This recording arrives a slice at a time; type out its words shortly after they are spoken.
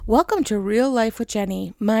Welcome to Real Life with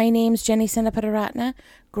Jenny. My name's Jenny Senapataratna.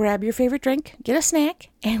 Grab your favorite drink, get a snack,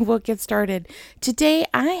 and we'll get started. Today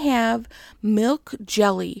I have milk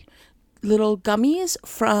jelly, little gummies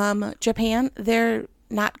from Japan. They're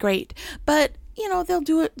not great, but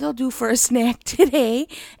they'll do for a snack today.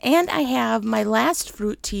 And I have my last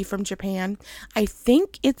fruit tea from Japan. I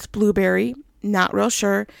think it's blueberry, not real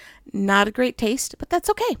sure. Not a great taste, but that's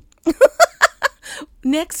okay.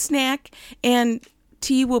 Next snack and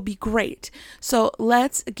tea will be great. So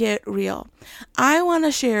let's get real. I want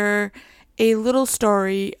to share a little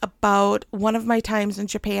story about one of my times in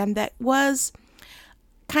Japan that was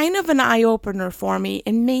kind of an eye-opener for me,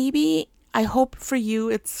 and maybe I hope for you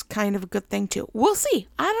it's kind of a good thing too. We'll see.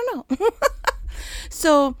 I don't know.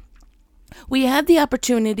 So we had the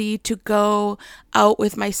opportunity to go out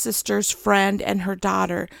with my sister's friend and her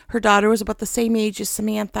daughter. Her daughter was about the same age as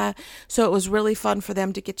Samantha, so it was really fun for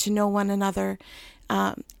them to get to know one another.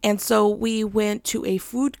 And so we went to a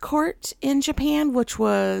food court in Japan, which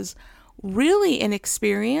was really an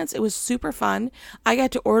experience. It was super fun. I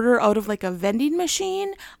got to order out of like a vending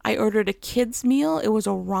machine. I ordered a kid's meal. It was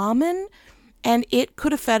a ramen, and it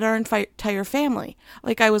could have fed our entire family.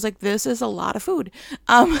 Like, I was like, this is a lot of food.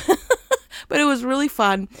 But it was really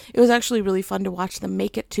fun. It was actually really fun to watch them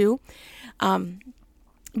make it too.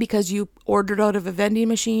 Because you ordered out of a vending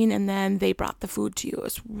machine and then they brought the food to you. It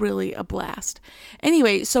was really a blast.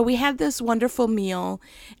 Anyway, so we had this wonderful meal,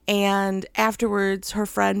 and afterwards her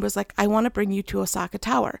friend was like, I want to bring you to Osaka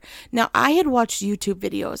Tower. Now, I had watched YouTube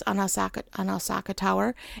videos on Osaka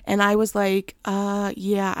Tower, and I was like,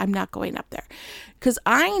 yeah, I'm not going up there. Because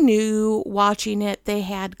I knew watching it, they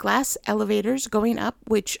had glass elevators going up,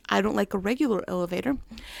 which I don't like a regular elevator,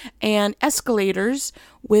 and escalators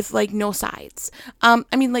with like no sides.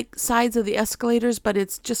 Like sides of the escalators, but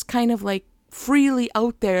it's just kind of like freely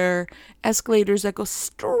out there escalators that go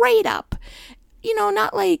straight up.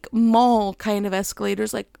 Not like mall kind of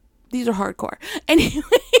escalators, like these are hardcore. Anyway,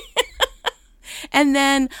 and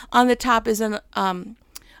then on the top is an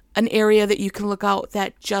area that you can look out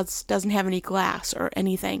that just doesn't have any glass or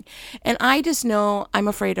anything. And I just know I'm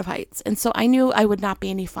afraid of heights. And so I knew I would not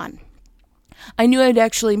be any fun. I knew I'd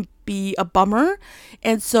actually be a bummer.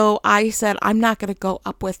 And so I said, I'm not going to go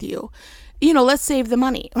up with you. Let's save the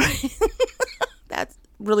money. That's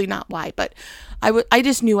really not why, but I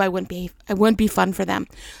just knew I wouldn't be fun for them.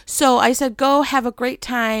 So I said, go have a great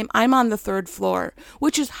time. I'm on the 3rd floor,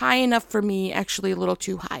 which is high enough for me, actually a little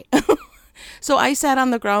too high. So I sat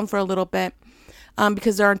on the ground for a little bit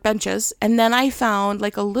because there aren't benches. And then I found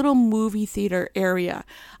like a little movie theater area.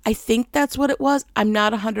 I think that's what it was. I'm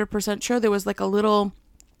not 100% sure. There was like a little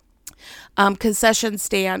concession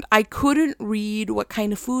stand. I couldn't read what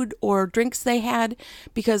kind of food or drinks they had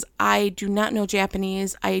because I do not know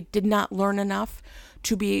Japanese. I did not learn enough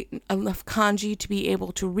kanji to be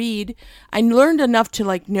able to read. I learned enough to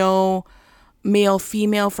like know male,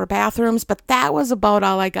 female for bathrooms, but that was about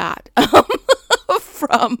all I got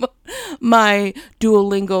from my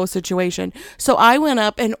Duolingo situation. So I went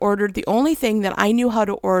up and ordered the only thing that I knew how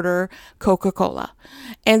to order, Coca-Cola.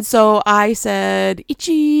 And so I said,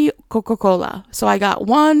 Ichi Coca-Cola. So I got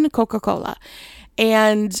one Coca-Cola.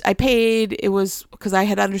 And I paid. It was because I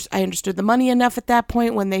understood the money enough at that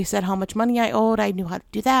point. When they said how much money I owed, I knew how to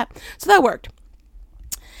do that. So that worked.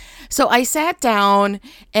 So I sat down,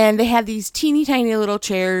 and they had these teeny tiny little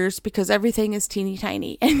chairs because everything is teeny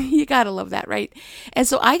tiny, and you gotta love that, right? And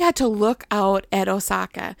so I got to look out at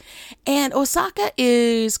Osaka, and Osaka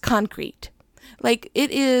is concrete. Like,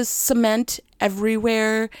 it is cement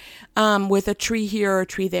everywhere, with a tree here or a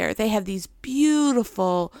tree there. They have these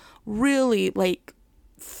beautiful, really like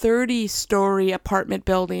 30-story apartment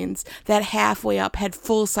buildings that halfway up had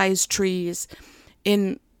full-size trees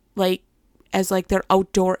in like as like their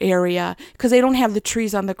outdoor area, because they don't have the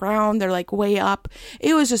trees on the ground. They're like way up.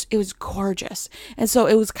 It was gorgeous. And so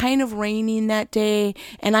it was kind of raining that day,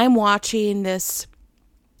 and I'm watching this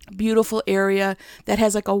beautiful area that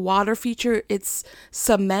has like a water feature. It's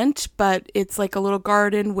cement, but it's like a little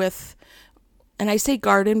garden with, and I say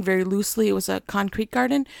garden very loosely, it was a concrete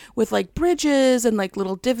garden with like bridges and like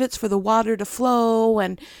little divots for the water to flow,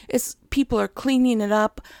 and people are cleaning it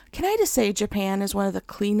up. Can I just say Japan is one of the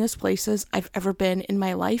cleanest places I've ever been in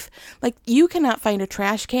my life? Like, you cannot find a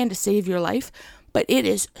trash can to save your life, but it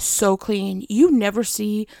is so clean. You never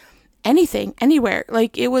see anything anywhere.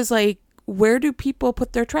 Like, it was like, where do people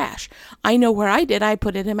put their trash? I know where I did. I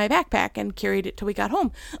put it in my backpack and carried it till we got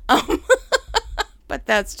home. But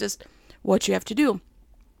that's just what you have to do.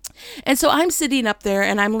 And so I'm sitting up there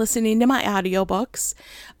and I'm listening to my audiobooks,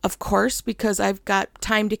 of course, because I've got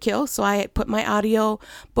time to kill. So I put my audio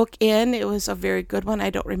book in. It was a very good one. I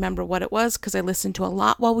don't remember what it was because I listened to a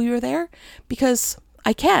lot while we were there, because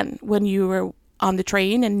I can when you were on the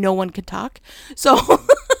train and no one could talk. So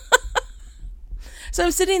so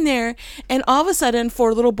I'm sitting there, and all of a sudden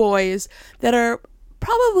 4 little boys that are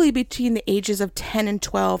probably between the ages of 10 and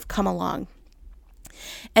 12 come along.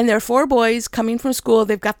 And there are 4 boys coming from school.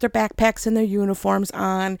 They've got their backpacks and their uniforms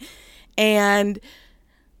on, and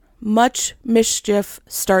much mischief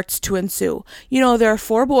starts to ensue. There are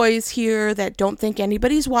 4 boys here that don't think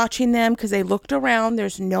anybody's watching them because they looked around.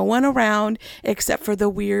 There's no one around except for the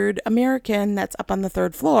weird American that's up on the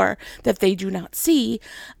 3rd floor that they do not see,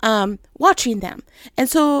 watching them. And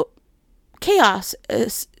so chaos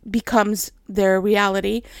becomes their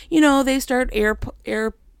reality. They start air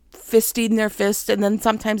fisting their fists, and then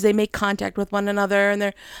sometimes they make contact with one another, and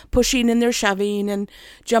they're pushing and they're shoving and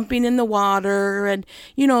jumping in the water, and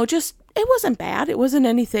just, it wasn't bad. It wasn't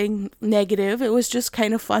anything negative. It was just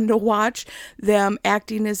kind of fun to watch them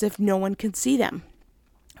acting as if no one can see them,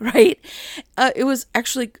 right? It was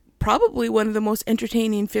actually probably one of the most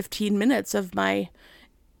entertaining 15 minutes of my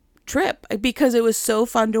trip, because it was so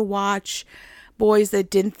fun to watch boys that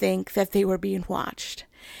didn't think that they were being watched.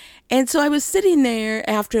 And so I was sitting there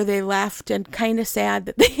after they left and kind of sad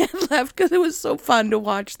that they had left, because it was so fun to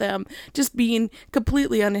watch them just being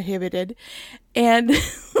completely uninhibited, and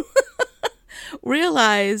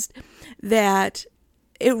realized that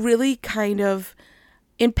it really kind of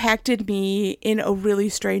impacted me in a really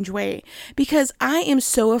strange way, because I am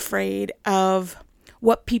so afraid of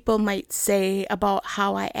what people might say about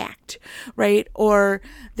how I act, right? Or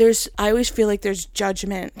I always feel like there's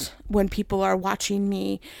judgment when people are watching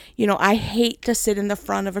me. I hate to sit in the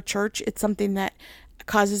front of a church. It's something that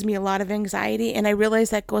causes me a lot of anxiety. And I realize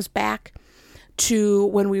that goes back to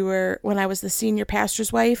when I was the senior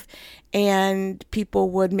pastor's wife, and people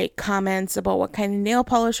would make comments about what kind of nail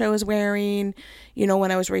polish I was wearing,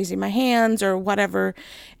 when I was raising my hands or whatever.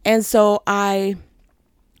 And so I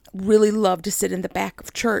really love to sit in the back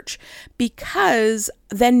of church, because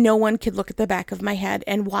then no one could look at the back of my head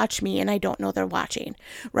and watch me, and I don't know they're watching,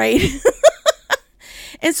 right?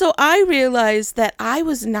 And so I realized that I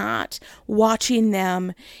was not watching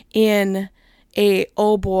them in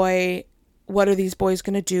oh boy, what are these boys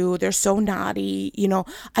going to do? They're so naughty.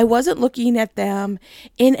 I wasn't looking at them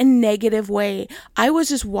in a negative way. I was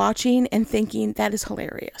just watching and thinking, that is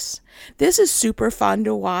hilarious. This is super fun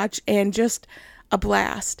to watch and just a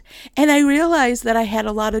blast. And I realized that I had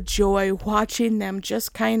a lot of joy watching them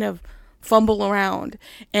just kind of fumble around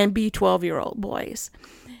and be 12-year-old boys.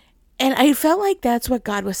 And I felt like that's what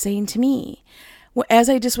God was saying to me, as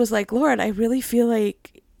I just was like, Lord, I really feel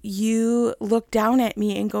like you look down at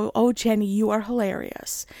me and go, oh, Jenny, you are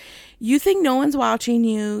hilarious. You think no one's watching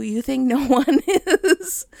you. You think no one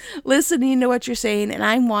is listening to what you're saying, and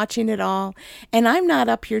I'm watching it all. And I'm not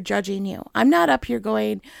up here judging you. I'm not up here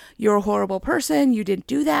going, you're a horrible person. You didn't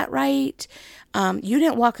do that right. You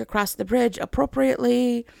didn't walk across the bridge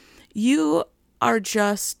appropriately. You are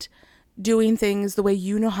just doing things the way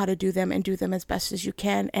you know how to do them, and do them as best as you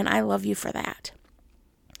can. And I love you for that.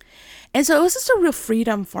 And so it was just a real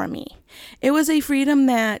freedom for me. It was a freedom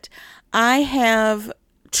that I have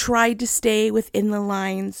tried to stay within the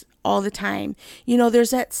lines all the time. There's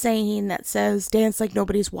that saying that says, dance like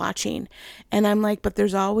nobody's watching. And I'm like, but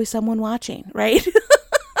there's always someone watching, right?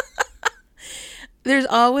 There's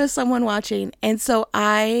always someone watching. And so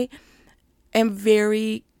I am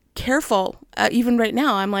very careful. Even right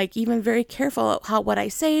now, I'm like even very careful of what I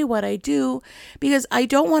say, what I do, because I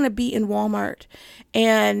don't want to be in Walmart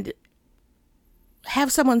and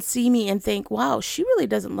have someone see me and think, wow, she really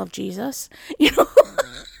doesn't love Jesus,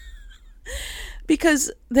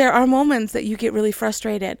 because there are moments that you get really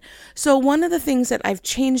frustrated. So one of the things that I've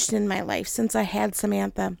changed in my life since I had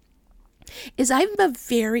Samantha is I'm a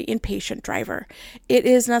very impatient driver. It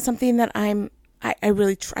is not something that I've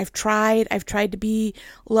tried to be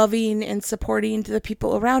loving and supporting to the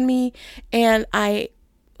people around me, and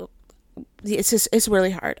it's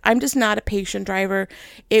really hard. I'm just not a patient driver.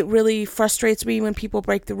 It really frustrates me when people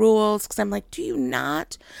break the rules, because I'm like, do you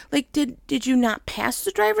not, did you not pass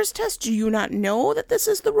the driver's test? Do you not know that this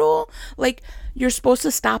is the rule? You're supposed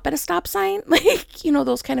to stop at a stop sign?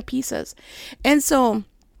 Those kind of pieces. And so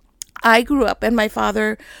I grew up, and my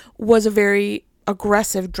father was a very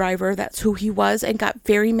aggressive driver. That's who he was, and got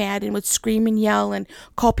very mad and would scream and yell and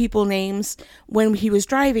call people names when he was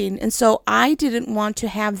driving. And so I didn't want to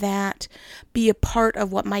have that be a part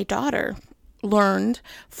of what my daughter learned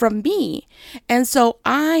from me. And so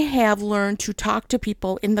I have learned to talk to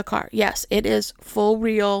people in the car. Yes, it is full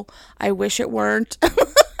real. I wish it weren't.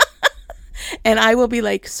 And I will be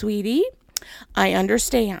like, sweetie, I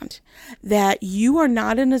understand that you are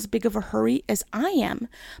not in as big of a hurry as I am,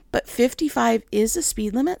 but 55 is the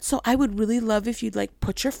speed limit. So I would really love if you'd like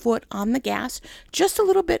put your foot on the gas just a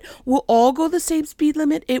little bit. We'll all go the same speed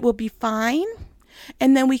limit. It will be fine.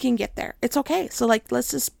 And then we can get there. It's okay. So like,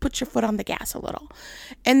 let's just put your foot on the gas a little.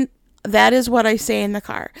 And that is what I say in the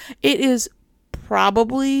car. It is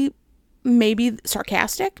probably maybe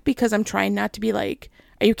sarcastic because I'm trying not to be like,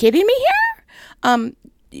 are you kidding me here?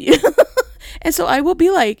 And so I will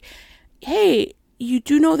be like, hey, you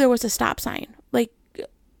do know there was a stop sign. Like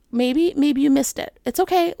maybe you missed it. It's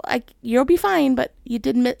okay. Like you'll be fine, but you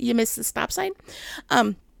missed the stop sign.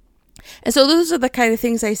 And so those are the kind of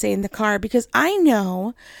things I say in the car because I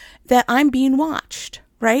know that I'm being watched,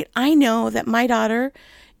 right? I know that my daughter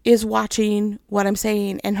is watching what I'm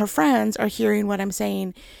saying and her friends are hearing what I'm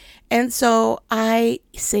saying. And so I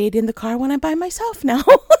say it in the car when I'm by myself now.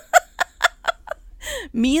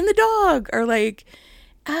 Me and the dog are like,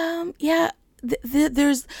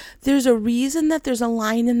 there's a reason that there's a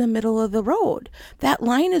line in the middle of the road. That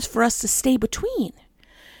line is for us to stay between.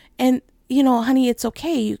 And, you know, honey, it's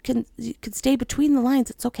okay. You can stay between the lines.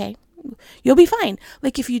 It's okay. You'll be fine.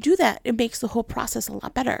 Like if you do that, it makes the whole process a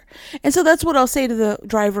lot better. And so that's what I'll say to the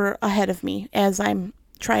driver ahead of me as I'm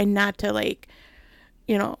trying not to like,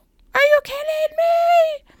 you know, are you kidding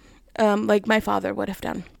me? Like my father would have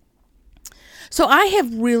done. So I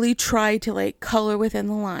have really tried to like color within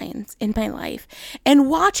the lines in my life. And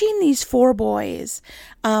watching these four boys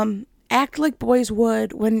act like boys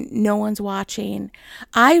would when no one's watching,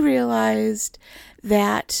 I realized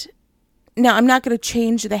that now I'm not going to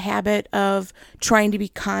change the habit of trying to be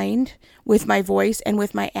kind with my voice and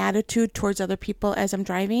with my attitude towards other people as I'm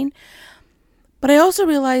driving. But I also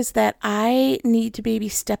realized that I need to maybe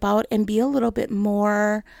step out and be a little bit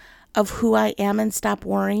more of who I am and stop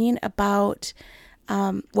worrying about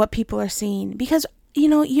what people are seeing. Because, you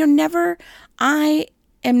know, I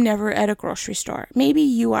am never at a grocery store. Maybe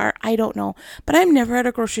you are, I don't know. But I'm never at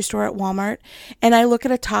a grocery store at Walmart. And I look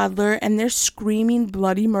at a toddler and they're screaming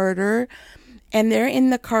bloody murder. And they're in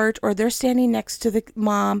the cart or they're standing next to the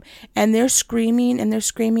mom and they're screaming.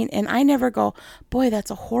 And I never go, boy, that's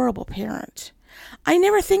a horrible parent. I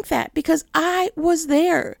never think that because I was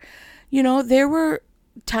there. You know, there were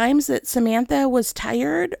times that Samantha was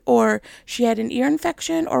tired or she had an ear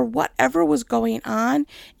infection or whatever was going on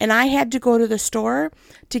and I had to go to the store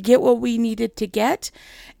to get what we needed to get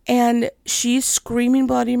and she's screaming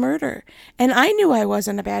bloody murder and I knew I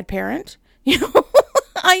wasn't a bad parent. You know,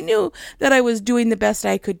 I knew that I was doing the best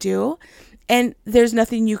I could do and there's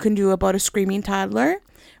nothing you can do about a screaming toddler,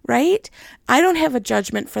 right? I don't have a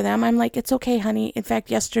judgment for them. I'm like, it's okay, honey. In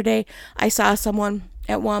fact, yesterday I saw someone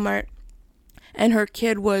at Walmart and her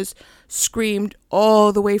kid was screamed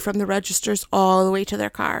all the way from the registers all the way to their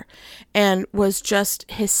car and was just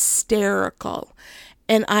hysterical.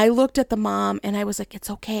 And I looked at the mom and I was like, it's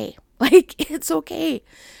okay. Like, it's okay.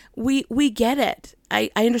 We get it. I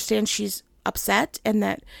understand she's upset and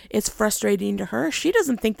that it's frustrating to her. She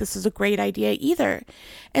doesn't think this is a great idea either.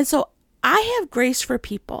 And so I have grace for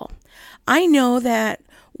people. I know that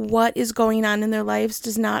what is going on in their lives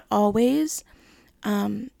does not always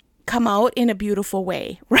come out in a beautiful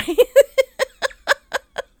way, right?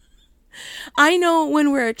 I know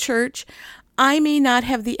when we're at church, I may not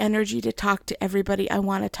have the energy to talk to everybody I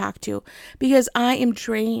want to talk to because I am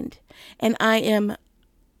drained and I am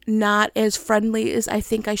not as friendly as I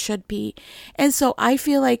think I should be. And so I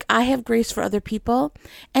feel like I have grace for other people.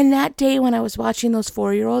 And that day when I was watching those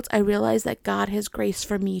 4-year-olds, I realized that God has grace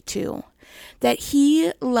for me too. That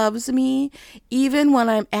He loves me even when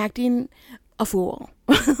I'm acting a fool.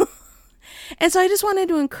 And so I just wanted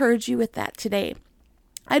to encourage you with that today.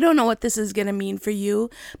 I don't know what this is going to mean for you,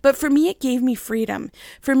 but for me, it gave me freedom.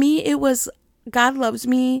 For me, it was God loves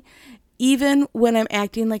me even when I'm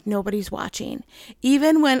acting like nobody's watching.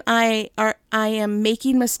 Even when I am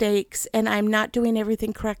making mistakes and I'm not doing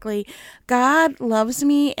everything correctly, God loves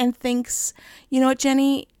me and thinks, you know what,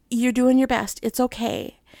 Jenny, you're doing your best. It's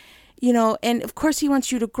okay. You know, and of course He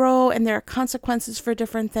wants you to grow and there are consequences for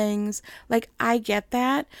different things. Like, I get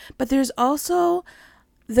that. But there's also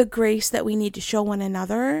the grace that we need to show one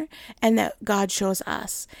another and that God shows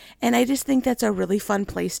us. And I just think that's a really fun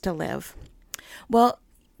place to live. Well,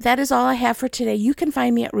 that is all I have for today. You can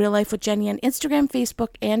find me at Real Life with Jenny on Instagram,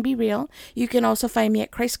 Facebook, and Be Real. You can also find me at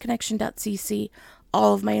christconnection.cc.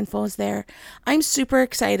 All of my info is there. I'm super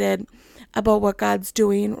excited about what God's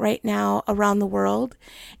doing right now around the world.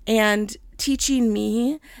 And teaching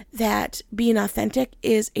me that being authentic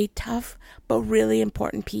is a tough but really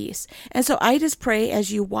important piece. And so I just pray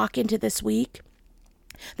as you walk into this week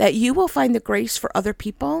that you will find the grace for other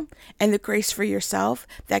people and the grace for yourself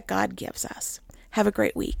that God gives us. Have a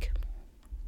great week.